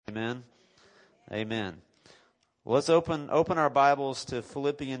Amen. Amen. Well, let's open our Bibles to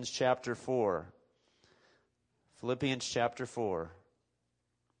Philippians chapter 4. Philippians chapter 4.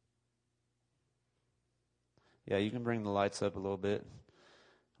 Yeah, you can bring the lights up a little bit.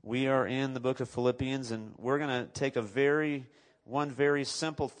 We are in the book of Philippians, and we're going to take one very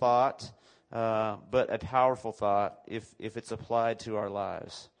simple thought, but a powerful thought if it's applied to our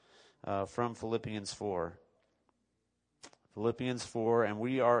lives, from Philippians 4. Philippians 4, and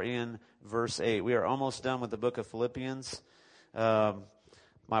we are in verse 8. We are almost done with the book of Philippians. My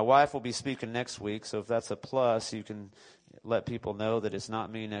wife will be speaking next week, so if that's a plus, you can let people know that it's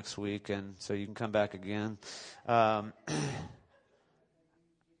not me next week, and so you can come back again.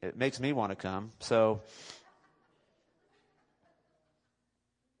 It makes me want to come. So,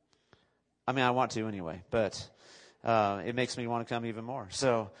 I mean, I want to anyway, but it makes me want to come even more.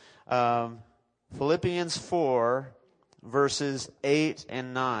 So, Philippians 4, verses 8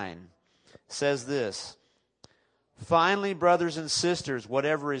 and 9 says this: "Finally, brothers and sisters,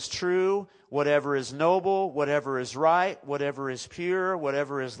 whatever is true, whatever is noble, whatever is right, whatever is pure,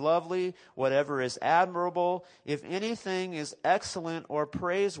 whatever is lovely, whatever is admirable, if anything is excellent or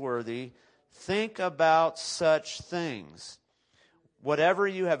praiseworthy, think about such things. Whatever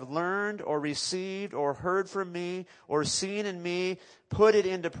you have learned or received or heard from me or seen in me, put it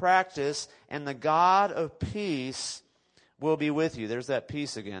into practice, and the God of peace will be with you." There's that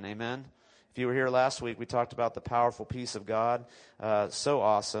peace again, amen? If you were here last week, we talked about the powerful peace of God. So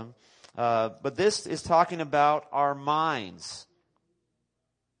awesome. But this is talking about our minds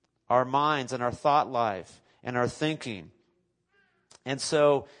and our thought life and our thinking. And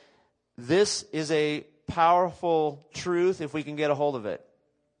so this is a powerful truth if we can get a hold of it.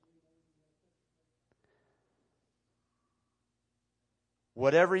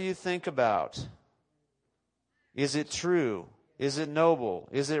 Whatever you think about, is it true? Is it noble?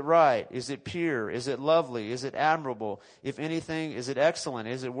 Is it right? Is it pure? Is it lovely? Is it admirable? If anything, is it excellent?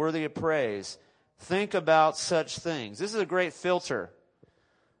 Is it worthy of praise? Think about such things. This is a great filter.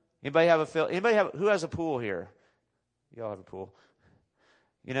 Anybody who has a pool here? Y'all have a pool.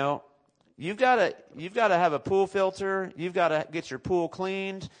 You know, you've got to have a pool filter. You've got to get your pool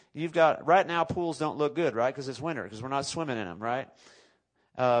cleaned. Right now pools don't look good, right? Because it's winter, because we're not swimming in them, right?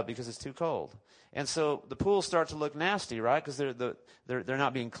 Because it's too cold. And so the pools start to look nasty, right? Because they're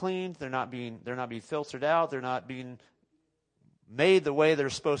not being cleaned, they're not being filtered out, they're not being made the way they're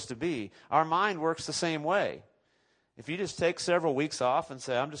supposed to be. Our mind works the same way. If you just take several weeks off and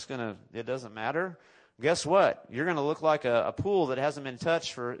say, it doesn't matter, guess what? You're going to look like a pool that hasn't been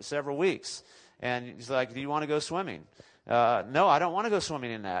touched for several weeks. And it's like, do you want to go swimming? No, I don't want to go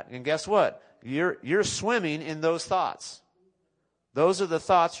swimming in that. And guess what? You're swimming in those thoughts. Those are the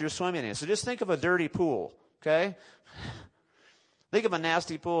thoughts you're swimming in. So just think of a dirty pool, okay? Think of a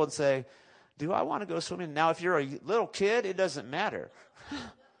nasty pool and say, do I want to go swimming? Now, if you're a little kid, it doesn't matter.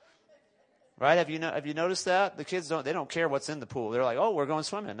 Right? Have you noticed that? The kids don't care what's in the pool. They're like, oh, we're going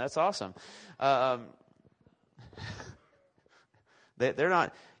swimming. That's awesome. They're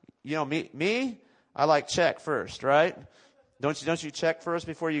not, me, I like check first, right? Don't you check first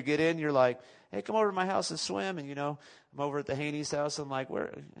before you get in? You're like, hey, come over to my house and swim. And, I'm over at the Haney's house. I'm like,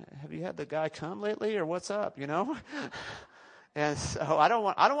 have you had the guy come lately or what's up, And so I don't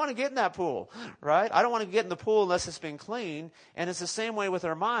want to get in that pool, right? I don't want to get in the pool unless it's been cleaned. And it's the same way with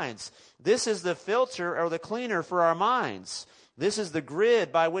our minds. This is the filter or the cleaner for our minds. This is the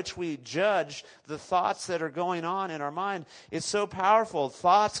grid by which we judge the thoughts that are going on in our mind. It's so powerful.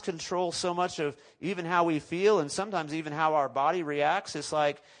 Thoughts control so much of even how we feel and sometimes even how our body reacts. It's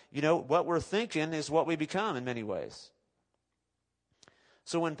like, what we're thinking is what we become in many ways.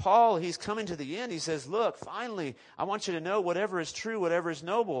 So when Paul, he's coming to the end, he says, look, finally, I want you to know whatever is true, whatever is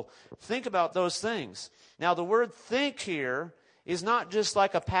noble, think about those things. Now, the word think here is not just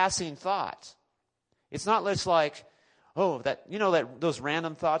like a passing thought. It's not just like, those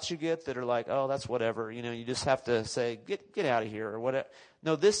random thoughts you get that are like, oh, that's whatever. You just have to say, get out of here or whatever.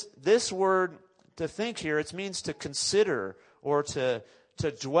 No, this word to think here, it means to consider or to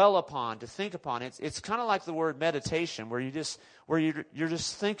dwell upon, to think upon. It's kind of like the word meditation, where you're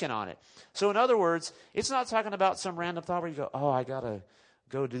just thinking on it. So in other words, it's not talking about some random thought where you go, oh, I gotta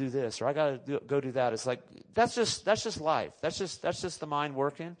go do this or I gotta go do that. It's like that's just life. That's just the mind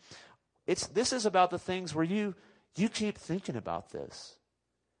working. This is about the things where you keep thinking about this.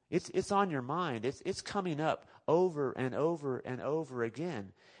 It's on your mind. It's coming up over and over and over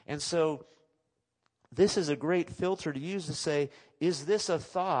again. And so this is a great filter to use to say, is this a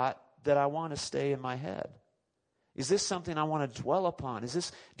thought that I want to stay in my head? Is this something I want to dwell upon?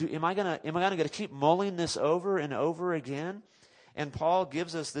 Am I gonna keep mulling this over and over again? And Paul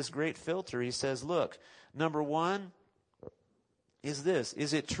gives us this great filter. He says, look, number one is this.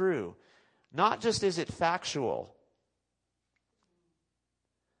 Is it true? Not just is it factual.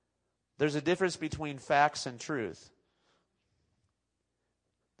 There's a difference between facts and truth.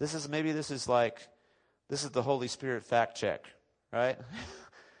 This is the Holy Spirit fact check, right?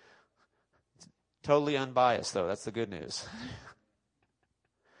 Totally unbiased, though. That's the good news.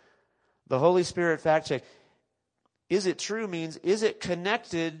 The Holy Spirit fact check. Is it true means, is it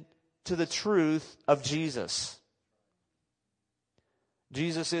connected to the truth of Jesus?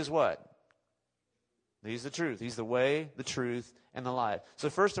 Jesus is what? He's the truth. He's the way, the truth, and the life. So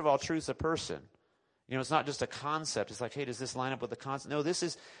first of all, truth's a person. It's not just a concept. It's like, hey, does this line up with the concept? No,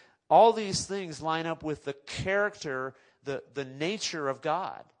 all these things line up with the character, the nature of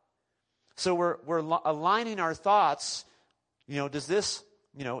God. So we're aligning our thoughts. Does this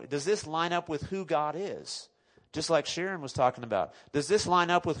line up with who God is? Just like Sharon was talking about. Does this line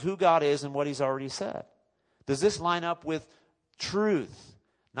up with who God is and what He's already said? Does this line up with truth?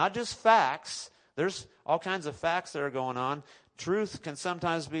 Not just facts. There's all kinds of facts that are going on. Truth can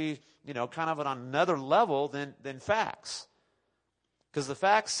sometimes be, kind of on another level than facts. Because the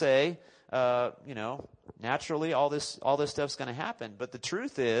facts say, naturally all this stuff's going to happen. But the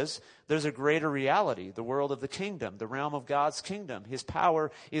truth is, there's a greater reality, the world of the kingdom, the realm of God's kingdom. His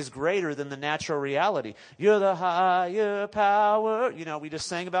power is greater than the natural reality. You're the higher power. We just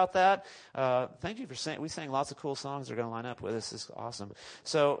sang about that. Thank you for saying. We sang lots of cool songs that are going to line up with this. This is awesome.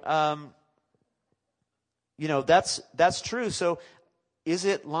 So, that's true. So, is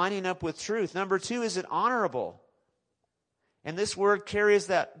it lining up with truth? Number two, is it honorable? And this word carries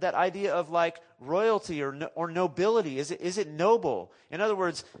that idea of like royalty or nobility. Is it noble? In other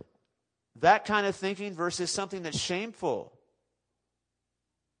words, that kind of thinking versus something that's shameful.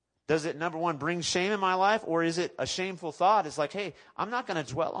 Does it, number one, bring shame in my life, or is it a shameful thought? It's like, hey, I'm not going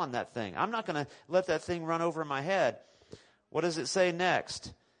to dwell on that thing. I'm not going to let that thing run over my head. What does it say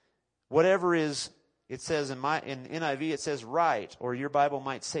next? Whatever is, it says in NIV, it says right, or your Bible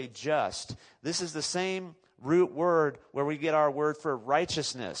might say just. This is the same root word where we get our word for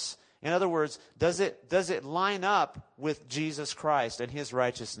righteousness. In other words, does it line up with Jesus Christ and His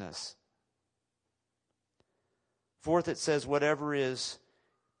righteousness? Fourth, it says whatever is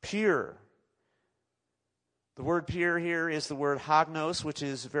pure. The word pure here is the word hagnos, which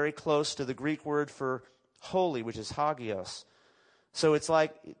is very close to the Greek word for holy, which is hagios. So it's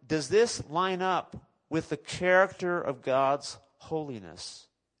like, does this line up with the character of God's holiness?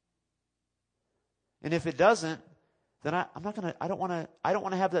 And if it doesn't, then I don't want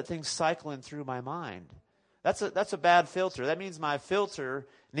to have that thing cycling through my mind. That's a bad filter. That means my filter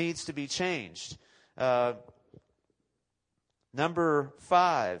needs to be changed. Number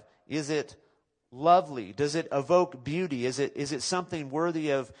 5, is it lovely? Does it evoke beauty? Is it something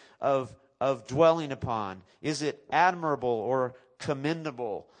worthy of dwelling upon? Is it admirable or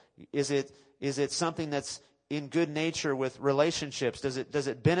commendable? Is it something that's in good nature with relationships? Does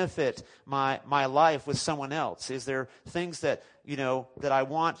it benefit my life with someone else? Is there things that that I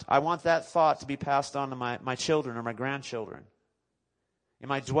want that thought to be passed on to my children or my grandchildren?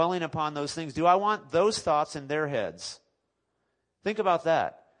 Am I dwelling upon those things? Do I want those thoughts in their heads? Think about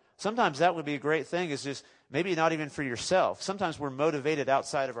that. Sometimes that would be a great thing, is just maybe not even for yourself. Sometimes we're motivated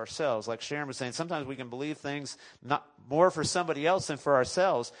outside of ourselves. Like Sharon was saying, sometimes we can believe things not more for somebody else than for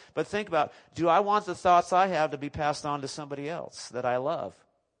ourselves. But think about, do I want the thoughts I have to be passed on to somebody else that I love?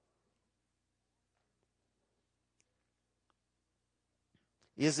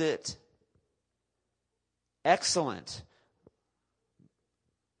 Is it excellent?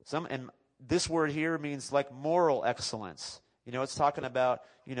 And this word here means like moral excellence. It's talking about,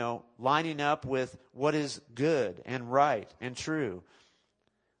 lining up with what is good and right and true.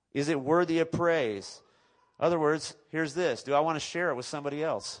 Is it worthy of praise? In other words, here's this. Do I want to share it with somebody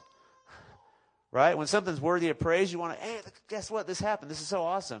else? Right? When something's worthy of praise, you want to, hey, guess what? This happened. This is so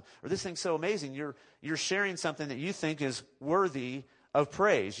awesome. Or this thing's so amazing. You're sharing something that you think is worthy of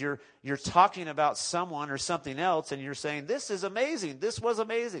praise. You're talking about someone or something else, and you're saying, this is amazing. This was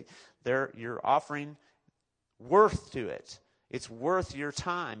amazing. You're offering worth to it. It's worth your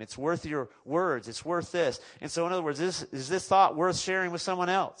time. It's worth your words. It's worth this. And so in other words, is this thought worth sharing with someone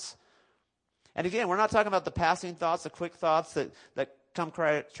else? And again, we're not talking about the passing thoughts, the quick thoughts that come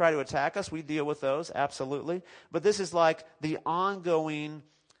try to attack us. We deal with those, absolutely. But this is like the ongoing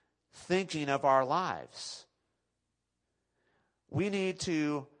thinking of our lives. We need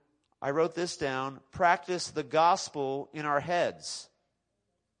to, I wrote this down, practice the gospel in our heads.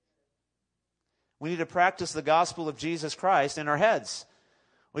 We need to practice the gospel of Jesus Christ in our heads.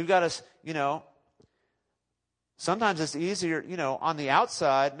 We've got to, Sometimes it's easier, on the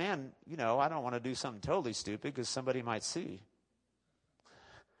outside, man, I don't want to do something totally stupid because somebody might see.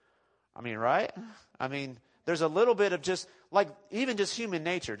 I mean, right? I mean, there's a little bit of just, like, even just human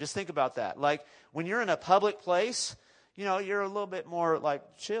nature. Just think about that. Like, when you're in a public place, you're a little bit more,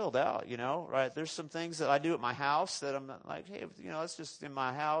 like, chilled out, right? There's some things that I do at my house that I'm like, hey, it's just in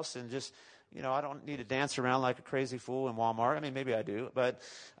my house and just, I don't need to dance around like a crazy fool in Walmart. I mean, maybe I do, but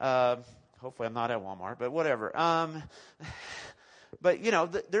hopefully I'm not at Walmart, but whatever. But,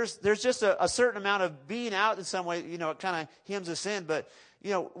 there's just a certain amount of being out in some way, it kind of hems us in. But,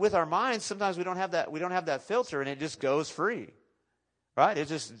 with our minds, sometimes we don't have that filter, and it just goes free. Right?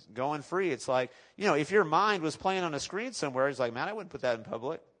 It's just going free. It's like, if your mind was playing on a screen somewhere, it's like, man, I wouldn't put that in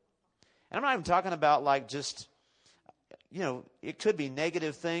public. And I'm not even talking about like just, it could be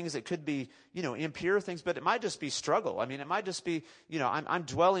negative things. It could be, impure things, but it might just be struggle. I mean, it might just be, I'm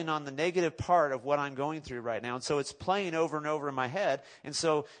dwelling on the negative part of what I'm going through right now. And so it's playing over and over in my head. And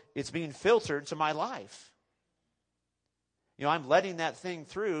so it's being filtered to my life. I'm letting that thing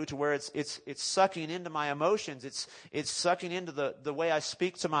through to where it's sucking into my emotions. It's sucking into the way I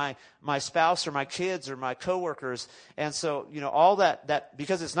speak to my spouse or my kids or my coworkers. And so, all that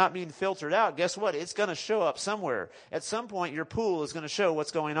because it's not being filtered out, guess what? It's going to show up somewhere. At some point, your pool is going to show what's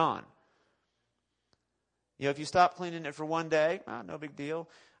going on. If you stop cleaning it for one day, no big deal.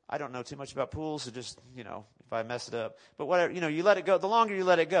 I don't know too much about pools, so just, if I mess it up. But whatever, you let it go. The longer you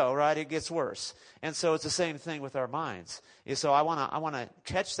let it go, right, it gets worse. And so it's the same thing with our minds. So I want to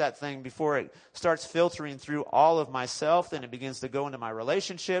catch that thing before it starts filtering through all of myself. Then it begins to go into my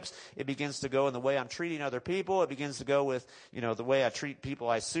relationships. It begins to go in the way I'm treating other people. It begins to go with, the way I treat people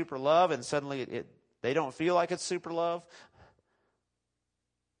I super love. And suddenly they don't feel like it's super love.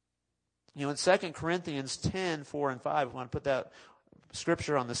 In 2 Corinthians 10, 4 and 5, I want to put that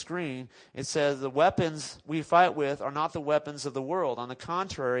scripture on the screen. It says the weapons we fight with are not the weapons of the world. On the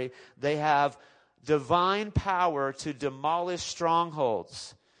contrary, they have divine power to demolish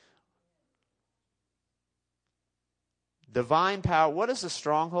strongholds. Divine power. What is a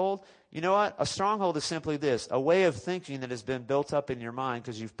stronghold? You know what? A stronghold is simply this: a way of thinking that has been built up in your mind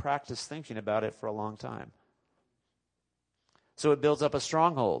because you've practiced thinking about it for a long time. So it builds up a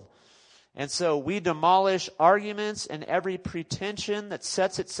stronghold. And so we demolish arguments and every pretension that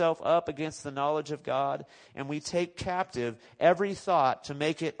sets itself up against the knowledge of God, and we take captive every thought to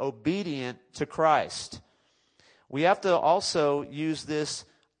make it obedient to Christ. We have to also use this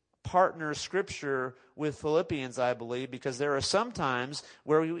partner scripture with Philippians, I believe, because there are some times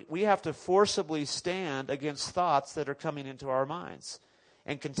where we have to forcibly stand against thoughts that are coming into our minds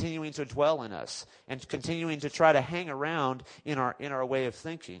and continuing to dwell in us and continuing to try to hang around in our way of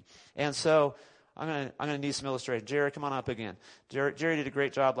thinking. And so I'm gonna need some illustration. Jerry, come on up again. Jerry did a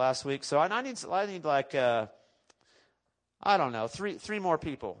great job last week. So I need like I don't know, three more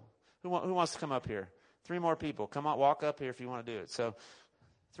people. Who wants to come up here? 3 more people. Come on, walk up here if you want to do it. So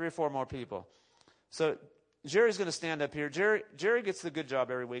 3 or 4 more people. So Jerry's going to stand up here. Jerry gets the good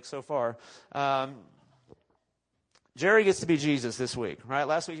job every week so far. Jerry gets to be Jesus this week, right?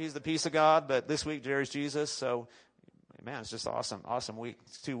 Last week he's the peace of God, but this week Jerry's Jesus. So, man, it's just awesome week.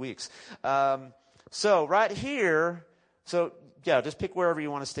 It's 2 weeks. So right here, just pick wherever you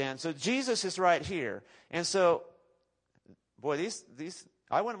want to stand. So Jesus is right here, and so, boy, these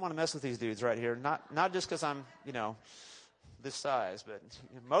I wouldn't want to mess with these dudes right here. Not just because I'm this size, but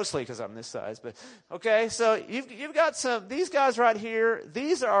mostly because I'm this size. But okay, so you've got these guys right here.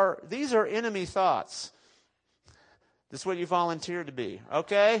 These are enemy thoughts. This is what you volunteered to be,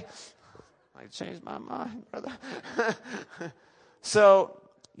 okay? I changed my mind, brother. So,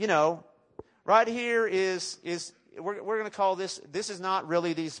 right here is we're going to call this is not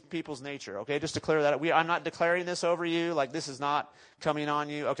really these people's nature, okay? Just to clear that up. I'm not declaring this over you, like this is not coming on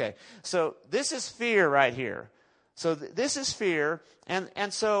you. Okay, so this is fear right here. So this is fear,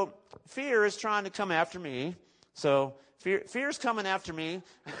 and so fear is trying to come after me. So fear is coming after me.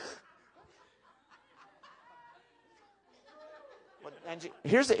 And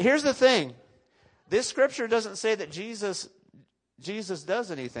here's the thing. This scripture doesn't say that Jesus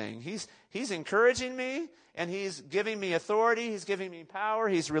does anything. He's encouraging me, and he's giving me authority. He's giving me power.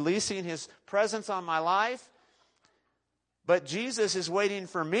 He's releasing his presence on my life. But Jesus is waiting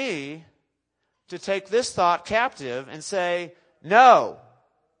for me to take this thought captive and say, no.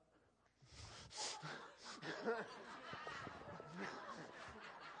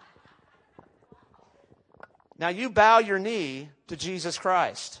 Now you bow your knee to Jesus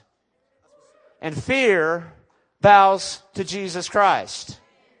Christ. And fear bows to Jesus Christ.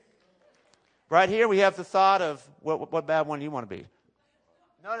 Right here we have the thought of, what bad one do you want to be?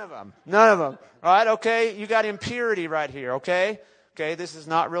 None of them. None of them. All right, okay? You got impurity right here, okay? Okay, this is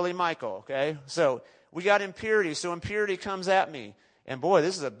not really Michael, okay? So we got impurity. So impurity comes at me. And boy,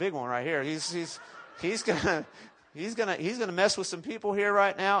 this is a big one right here. He's gonna mess with some people here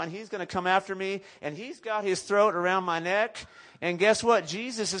right now, and he's gonna come after me, and he's got his throat around my neck. And guess what?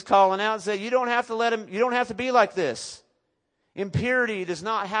 Jesus is calling out and saying, you don't have to be like this. Impurity does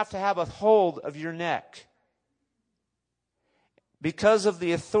not have to have a hold of your neck. Because of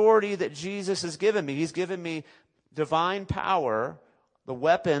the authority that Jesus has given me. He's given me divine power, the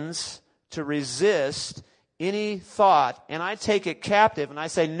weapons to resist any thought. And I take it captive and I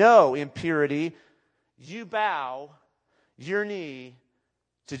say, no, impurity, you bow your knee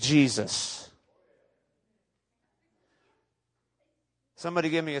to Jesus. Somebody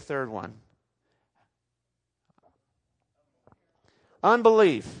give me a third one.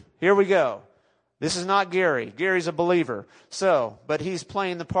 Unbelief. Here we go. This is not Gary. Gary's a believer. But he's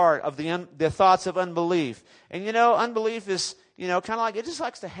playing the part of the thoughts of unbelief. And unbelief is, kind of like, it just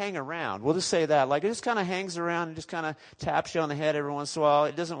likes to hang around. We'll just say that. Like, it just kind of hangs around and just kind of taps you on the head every once in a while.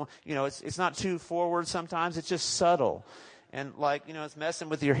 It doesn't, it's not too forward sometimes. It's just subtle. And it's messing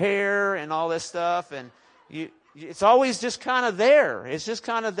with your hair and all this stuff. And it's always just kind of there. It's just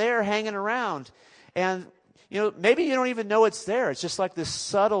kind of there hanging around. And maybe you don't even know it's there. It's just like this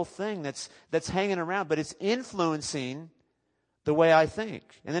subtle thing that's hanging around, but it's influencing the way I think.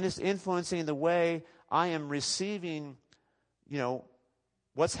 And then it's influencing the way I am receiving,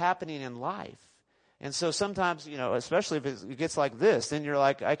 what's happening in life. And so sometimes, especially if it gets like this, then you're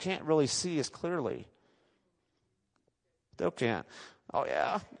like, I can't really see as clearly. Still can't. Oh,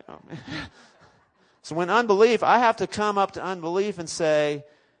 yeah. So when unbelief, I have to come up to unbelief and say,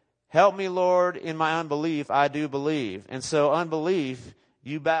 help me, Lord, in my unbelief, I do believe. And so unbelief,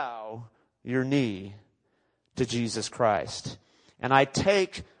 you bow your knee to Jesus Christ. And I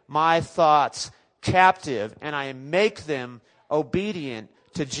take my thoughts captive and I make them obedient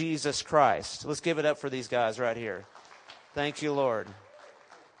to Jesus Christ. Let's give it up for these guys right here. Thank you, Lord.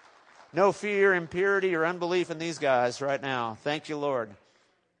 No fear, impurity, or unbelief in these guys right now. Thank you, Lord.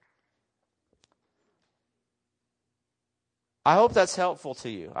 I hope that's helpful to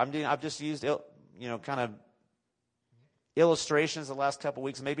you. I've just used, kind of illustrations the last couple of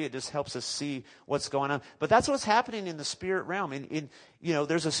weeks. Maybe it just helps us see what's going on. But that's what's happening in the spirit realm.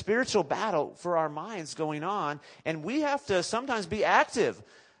 There's a spiritual battle for our minds going on, and we have to sometimes be active.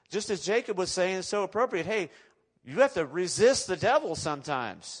 Just as Jacob was saying, it's so appropriate. Hey, you have to resist the devil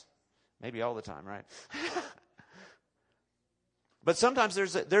sometimes. Maybe all the time, right? But sometimes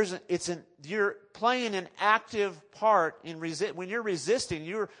you're playing an active part in when you're resisting.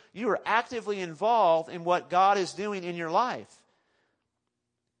 You are actively involved in what God is doing in your life.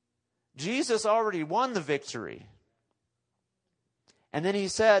 Jesus already won the victory, and then he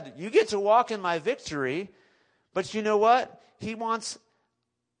said, "You get to walk in my victory." But you know what? He wants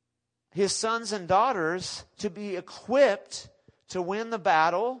his sons and daughters to be equipped to win the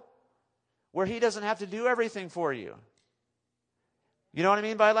battle, where he doesn't have to do everything for you. You know what I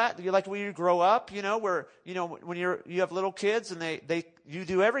mean by that? Like when you grow up, where, when you have little kids and you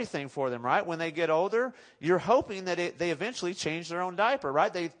do everything for them, right? When they get older, you're hoping that they eventually change their own diaper,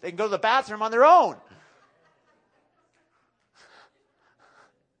 right? They can go to the bathroom on their own.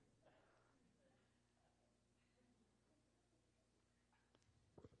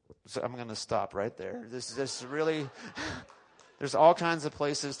 So I'm going to stop right there. This is just really, there's all kinds of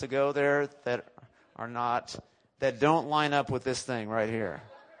places to go there that don't line up with this thing right here.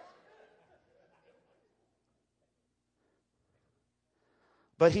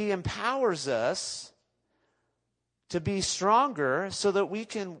 But he empowers us to be stronger so that we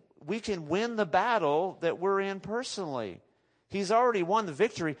can win the battle that we're in personally. He's already won the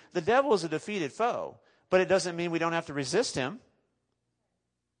victory. The devil is a defeated foe, but it doesn't mean we don't have to resist him.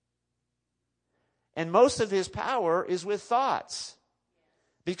 And most of his power is with thoughts,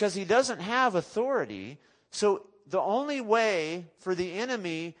 because he doesn't have authority. So the only way for the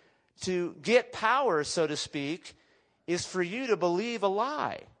enemy to get power, so to speak, is for you to believe a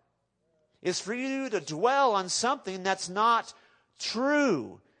lie. Is for you to dwell on something that's not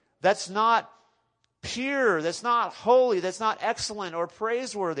true, that's not pure, that's not holy, that's not excellent or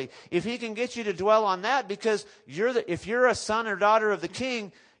praiseworthy. If he can get you to dwell on that, because if you're a son or daughter of the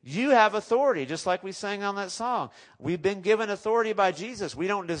King, you have authority, just like we sang on that song. We've been given authority by Jesus. We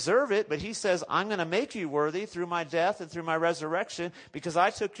don't deserve it, but he says, I'm going to make you worthy through my death and through my resurrection, because I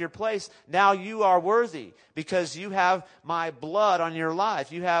took your place. Now you are worthy because you have my blood on your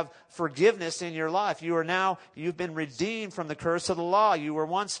life. You have forgiveness in your life. You've been redeemed from the curse of the law. You were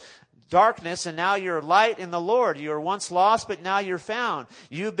once darkness, and now you're light in the Lord. You were once lost, but now you're found.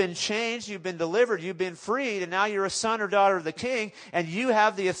 You've been changed, you've been delivered, you've been freed, and now you're a son or daughter of the King, and you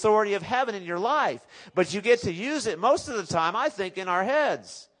have the authority of heaven in your life. But you get to use it most of the time, I think, in our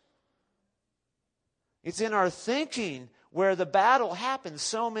heads. It's in our thinking where the battle happens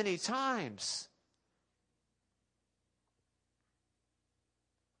so many times.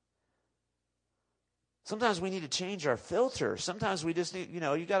 Sometimes we need to change our filter. Sometimes we just need,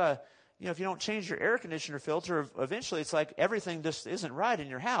 you gotta, if you don't change your air conditioner filter, eventually it's like everything just isn't right in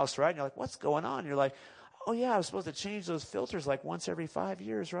your house, right? And you're like, what's going on? You're like, oh yeah, I was supposed to change those filters like once every 5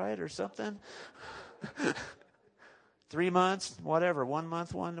 years, right? Or something. 3 months, whatever, 1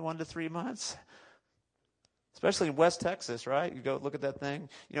 month, 1 to 3 months. Especially in West Texas, right? You go look at that thing.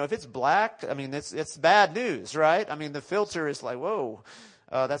 If it's black, it's bad news, right? The filter is like, whoa,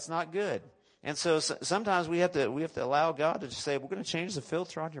 that's not good. And so sometimes we have to allow God to just say, we're going to change the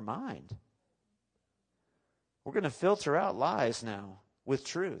filter on your mind. We're going to filter out lies now with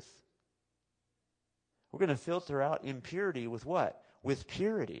truth. We're going to filter out impurity with what? With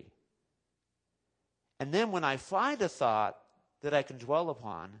purity. And then when I find a thought that I can dwell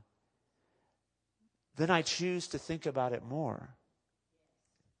upon, then I choose to think about it more.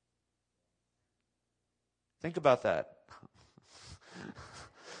 Think about that.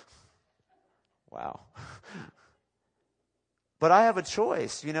 Wow. But I have a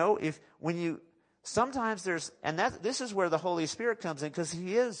choice, sometimes this is where the Holy Spirit comes in, because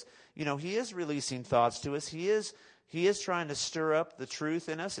He is releasing thoughts to us. He is trying to stir up the truth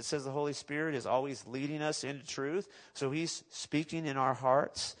in us. It says the Holy Spirit is always leading us into truth. So He's speaking in our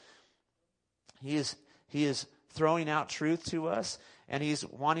hearts. He is throwing out truth to us, and He's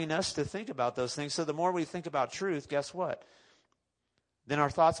wanting us to think about those things. So the more we think about truth, guess what? Then our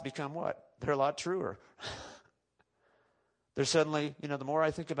thoughts become what? They're a lot truer. They're suddenly, the more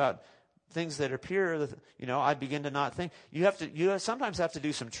I think about things that are pure, I begin to not think. You sometimes have to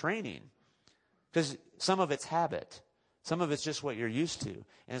do some training, because some of it's habit. Some of it's just what you're used to.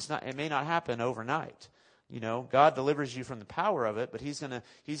 And it may not happen overnight. God delivers you from the power of it, but He's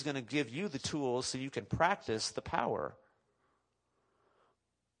gonna give you the tools so you can practice the power.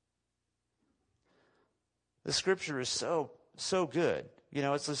 The Scripture is so good.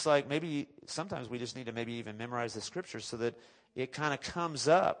 It's just like maybe sometimes we just need to maybe even memorize the Scripture so that it kind of comes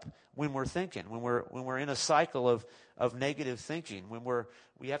up when we're thinking, when we're in a cycle of negative thinking, when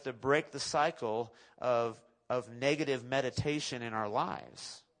we have to break the cycle of negative meditation in our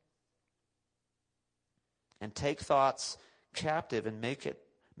lives. And take thoughts captive and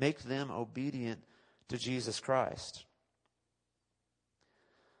make them obedient to Jesus Christ.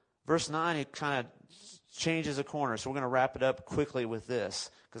 Verse 9, it kind of changes a corner. So we're going to wrap it up quickly with this,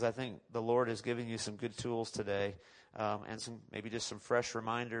 because I think the Lord is giving you some good tools today, and maybe just some fresh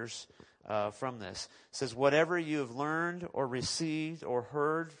reminders from this. It says, whatever you have learned or received or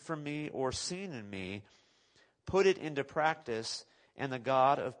heard from me or seen in me, put it into practice, and the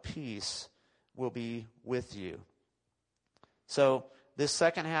God of peace will be with you. So this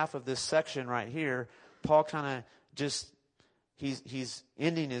second half of this section right here, Paul kind of just he's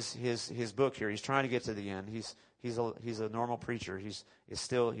ending his book here. He's trying to get to the end. He's a normal preacher. He's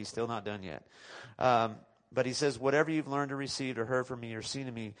still not done yet. But he says, whatever you've learned or received or heard from me or seen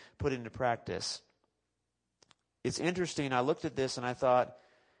in me, put into practice. It's interesting. I looked at this and I thought,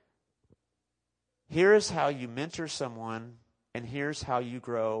 here is how you mentor someone, and here's how you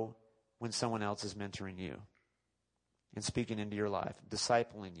grow when someone else is mentoring you and speaking into your life,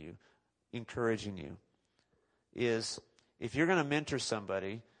 discipling you, encouraging you, is if you're going to mentor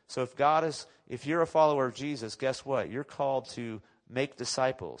somebody, so if you're a follower of Jesus, guess what? You're called to make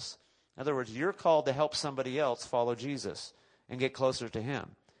disciples. In other words, you're called to help somebody else follow Jesus and get closer to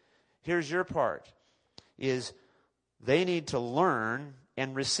Him. Here's your part, is they need to learn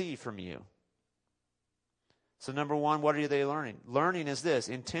and receive from you. So number one, what are they learning? Learning is this,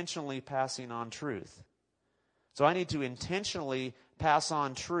 intentionally passing on truth. So I need to intentionally pass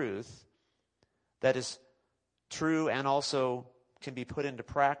on truth that is true and also can be put into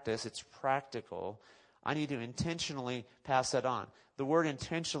practice. It's practical. I need to intentionally pass that on. The word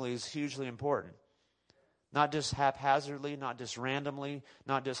intentionally is hugely important. Not just haphazardly, not just randomly,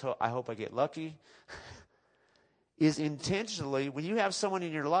 not just I hope I get lucky. Is intentionally, when you have someone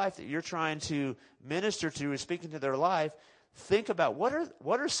in your life that you're trying to minister to or speaking to their life, think about what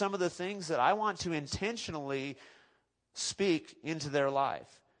are some of the things that I want to intentionally speak into their life.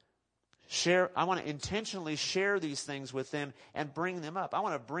 I want to intentionally share these things with them and bring them up. I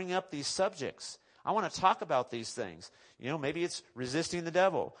want to bring up these subjects. I want to talk about these things. Maybe it's resisting the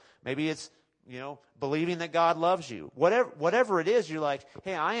devil. Maybe it's believing that God loves you. Whatever it is, you're like,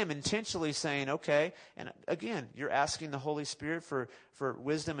 hey, I am intentionally saying, okay. And again, you're asking the Holy Spirit for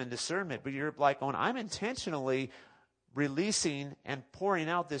wisdom and discernment, but you're like, I'm intentionally releasing and pouring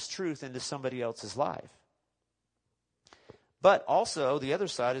out this truth into somebody else's life. But also, the other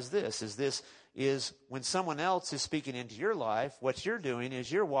side is when someone else is speaking into your life, what you're doing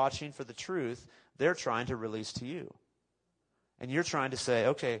is you're watching for the truth they're trying to release to you. And you're trying to say,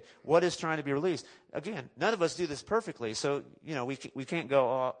 okay, what is trying to be released? Again, none of us do this perfectly, so we can't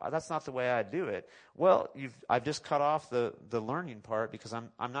go, oh, that's not the way I do it. Well, I've just cut off the learning part because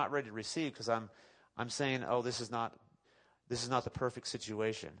I'm not ready to receive, because I'm saying, oh, this is not the perfect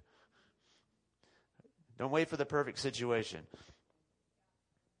situation. Don't wait for the perfect situation.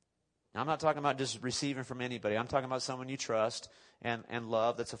 Now, I'm not talking about just receiving from anybody. I'm talking about someone you trust and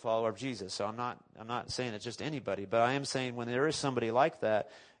love that's a follower of Jesus. So I'm not saying it's just anybody, but I am saying when there is somebody like that,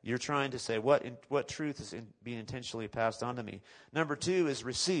 you're trying to say what truth is being intentionally passed on to me. Number 2 is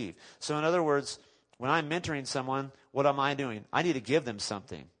receive. So in other words, when I'm mentoring someone, what am I doing? I need to give them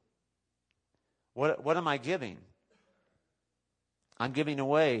something. What am I giving? I'm giving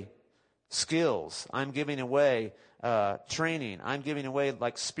away skills. I'm giving away training. I'm giving away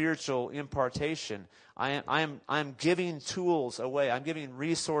like spiritual impartation. I'm giving tools away. I'm giving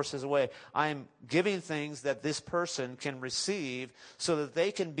resources away. I'm giving things that this person can receive so that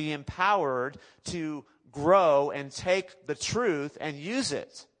they can be empowered to grow and take the truth and use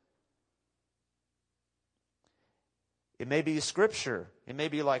it. It may be scripture. It may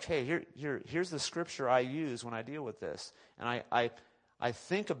be like, hey, here's the scripture I use when I deal with this. And I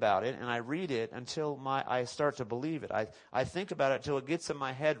think about it and I read it until I start to believe it. I think about it until it gets in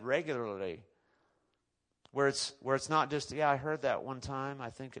my head regularly. Where it's not just, I heard that one time, I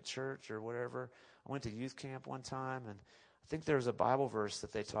think at church or whatever. I went to youth camp one time and I think there was a Bible verse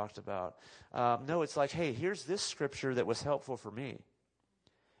that they talked about. No, it's like, hey, here's this scripture that was helpful for me.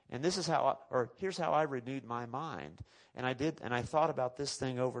 And this is here's how I renewed my mind. And I thought about this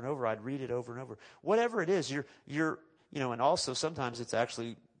thing over and over. I'd read it over and over. Whatever it is, you're and also sometimes it's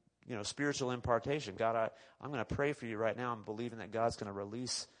actually, spiritual impartation. God, I'm going to pray for you right now. I'm believing that God's going to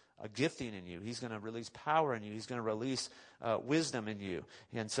release a gifting in you. He's going to release power in you. He's going to release wisdom in you.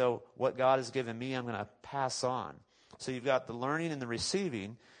 And so what God has given me, I'm going to pass on. So you've got the learning and the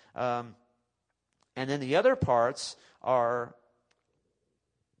receiving. And then the other parts are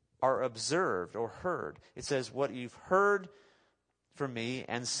observed or heard. It says, what you've heard from me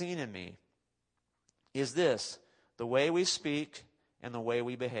and seen in me is this: the way we speak and the way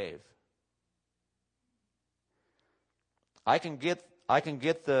we behave. I can get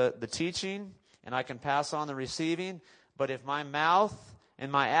the teaching and I can pass on the receiving, but if my mouth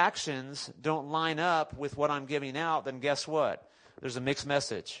and my actions don't line up with what I'm giving out, then guess what? There's a mixed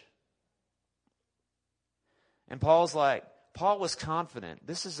message. And Paul was confident.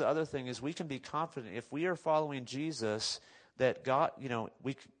 This is the other thing, is we can be confident if we are following Jesus that God,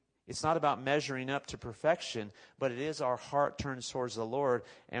 it's not about measuring up to perfection, but it is our heart turns towards the Lord,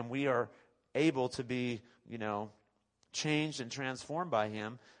 and we are able to be, changed and transformed by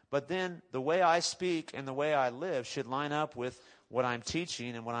Him. But then the way I speak and the way I live should line up with what I'm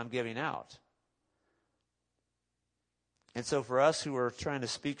teaching and what I'm giving out. And so for us who are trying to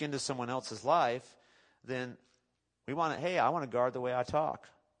speak into someone else's life, then I want to guard the way I talk.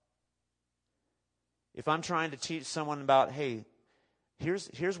 If I'm trying to teach someone about, hey,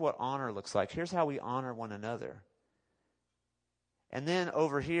 here's what honor looks like. Here's how we honor one another. And then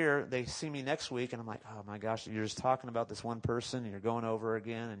over here, they see me next week, and I'm like, oh my gosh, you're just talking about this one person, and you're going over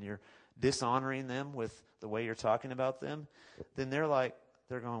again, and you're dishonoring them with the way you're talking about them. Then they're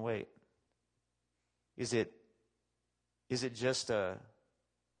going, wait, is it just a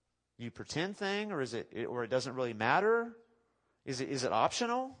you pretend thing, or it doesn't really matter? Is it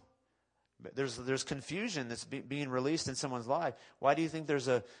optional? There's confusion that's being released in someone's life. Why do you think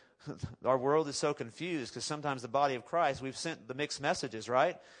our world is so confused? Because sometimes the body of Christ, we've sent the mixed messages,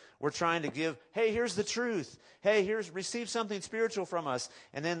 right? We're trying to give, hey, here's the truth. Hey, receive something spiritual from us.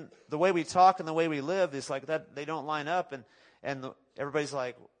 And then the way we talk and the way we live is like that. They don't line up, and everybody's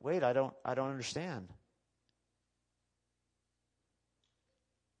like, wait, I don't understand.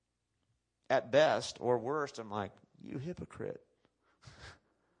 At best or worst, I'm like, you hypocrite.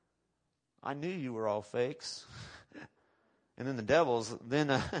 I knew you were all fakes. And then the devil's,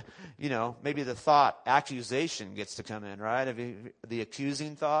 maybe the thought accusation gets to come in, right? The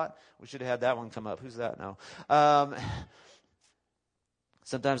accusing thought. We should have had that one come up. Who's that now?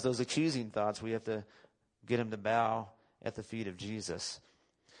 Sometimes those accusing thoughts, we have to get them to bow at the feet of Jesus.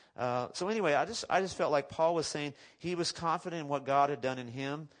 So anyway, I just felt like Paul was saying he was confident in what God had done in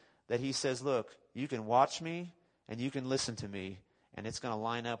him. that he says, look, you can watch me and you can listen to me, and it's going to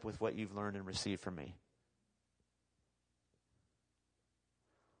line up with what you've learned and received from me.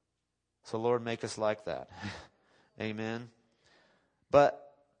 So Lord, make us like that. Amen. But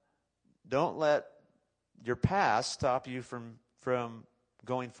don't let your past stop you from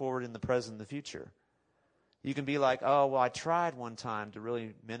going forward in the present and the future. You can be like, oh, well, I tried one time to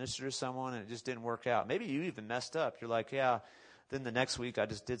really minister to someone and it just didn't work out. Maybe you even messed up. You're like, yeah, then the next week I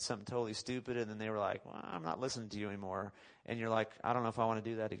just did something totally stupid, and then they were like, well, I'm not listening to you anymore. And you're like, I don't know if I want to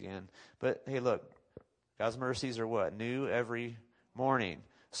do that again. But hey, look, God's mercies are what? New every morning.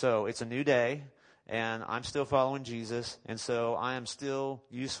 So it's a new day, and I'm still following Jesus, and so I am still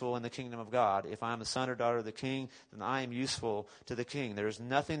useful in the kingdom of God. If I'm a son or daughter of the King, then I am useful to the King. There's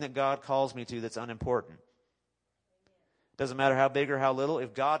nothing that God calls me to that's unimportant. Doesn't matter how big or how little.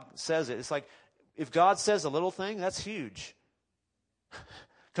 If God says it, it's like, if God says a little thing, that's huge.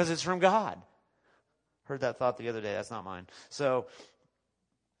 Because it's from God. Heard that thought the other day. That's not mine. So,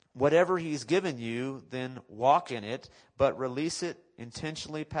 whatever he's given you, then walk in it, but release it,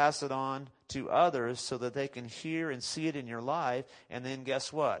 intentionally pass it on to others so that they can hear and see it in your life. And then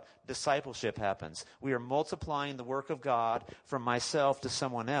guess what? Discipleship happens. We are multiplying the work of God from myself to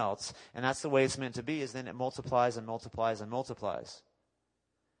someone else. And that's the way it's meant to be, is then it multiplies and multiplies and multiplies.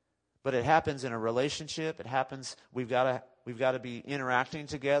 But it happens in a relationship. It happens, we've got to be interacting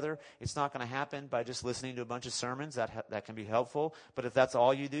together. It's not going to happen by just listening to a bunch of sermons. That can be helpful. But if that's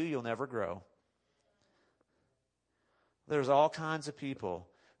all you do, you'll never grow. There's all kinds of people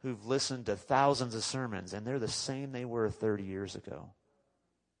who've listened to thousands of sermons, and they're the same they were 30 years ago.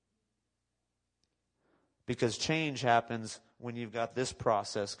 Because change happens when you've got this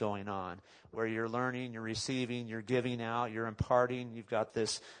process going on, where you're learning, you're receiving, you're giving out, you're imparting, you've got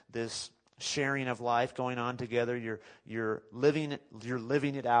this sharing of life going on together. You're living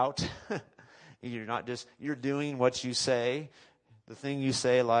it out. You're doing what you say. The thing you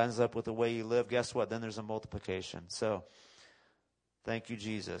say lines up with the way you live. Guess what? Then there's a multiplication. So, thank you,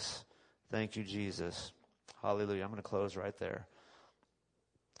 Jesus. Thank you, Jesus. Hallelujah. I'm going to close right there.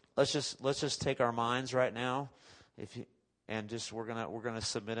 Let's just take our minds right now, we're gonna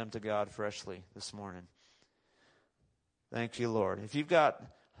submit them to God freshly this morning. Thank you, Lord. If you've got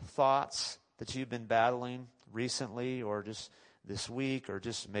thoughts that you've been battling recently, or just this week, or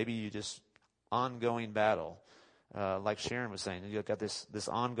just maybe you just ongoing battle, like Sharon was saying, you've got this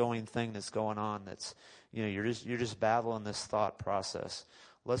ongoing thing that's going on. That's you're just battling this thought process.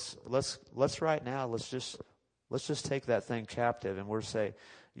 Let's right now. Let's just take that thing captive, and we're say.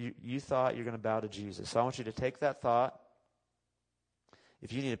 You thought you're going to bow to Jesus. So I want you to take that thought.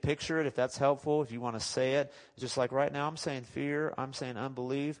 If you need to picture it, if that's helpful, if you want to say it, just like right now I'm saying fear, I'm saying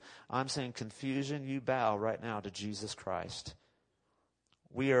unbelief, I'm saying confusion, you bow right now to Jesus Christ.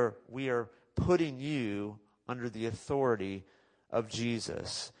 We are putting you under the authority of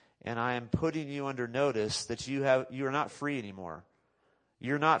Jesus. And I am putting you under notice that you are not free anymore.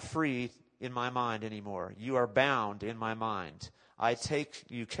 You're not free in my mind anymore. You are bound in my mind. I take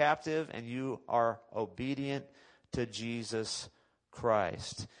you captive, and you are obedient to Jesus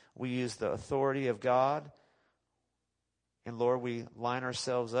Christ. We use the authority of God. And Lord, we line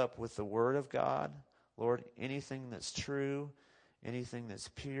ourselves up with the Word of God. Lord, anything that's true, anything that's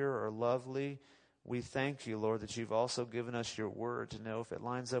pure or lovely, we thank you, Lord, that you've also given us your Word to know if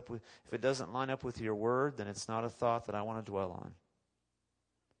it doesn't line up with your Word, then it's not a thought that I want to dwell on.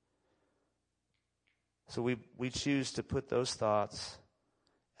 So we choose to put those thoughts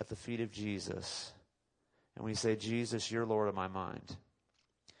at the feet of Jesus. And we say, Jesus, you're Lord of my mind.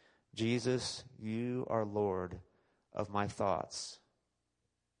 Jesus, you are Lord of my thoughts.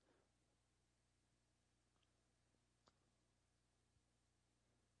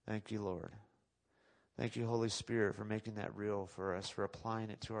 Thank you, Lord. Thank you, Holy Spirit, for making that real for us, for applying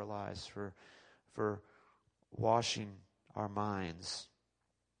it to our lives, for washing our minds.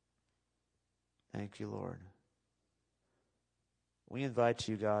 Thank you, Lord. We invite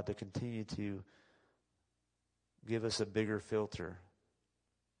you, God, to continue to give us a bigger filter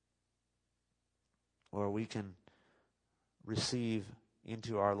where we can receive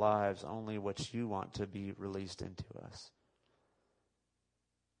into our lives only what you want to be released into us.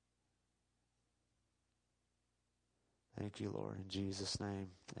 Thank you, Lord. In Jesus' name,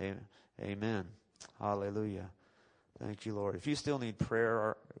 amen. Hallelujah. Thank you, Lord. If you still need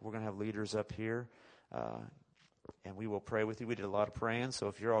prayer, we're going to have leaders up here, and we will pray with you. We did a lot of praying, so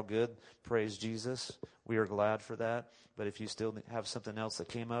if you're all good, praise Jesus. We are glad for that. But if you still have something else that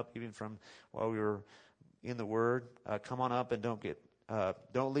came up, even from while we were in the Word, come on up and don't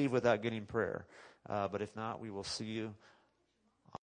leave without getting prayer. But if not, we will see you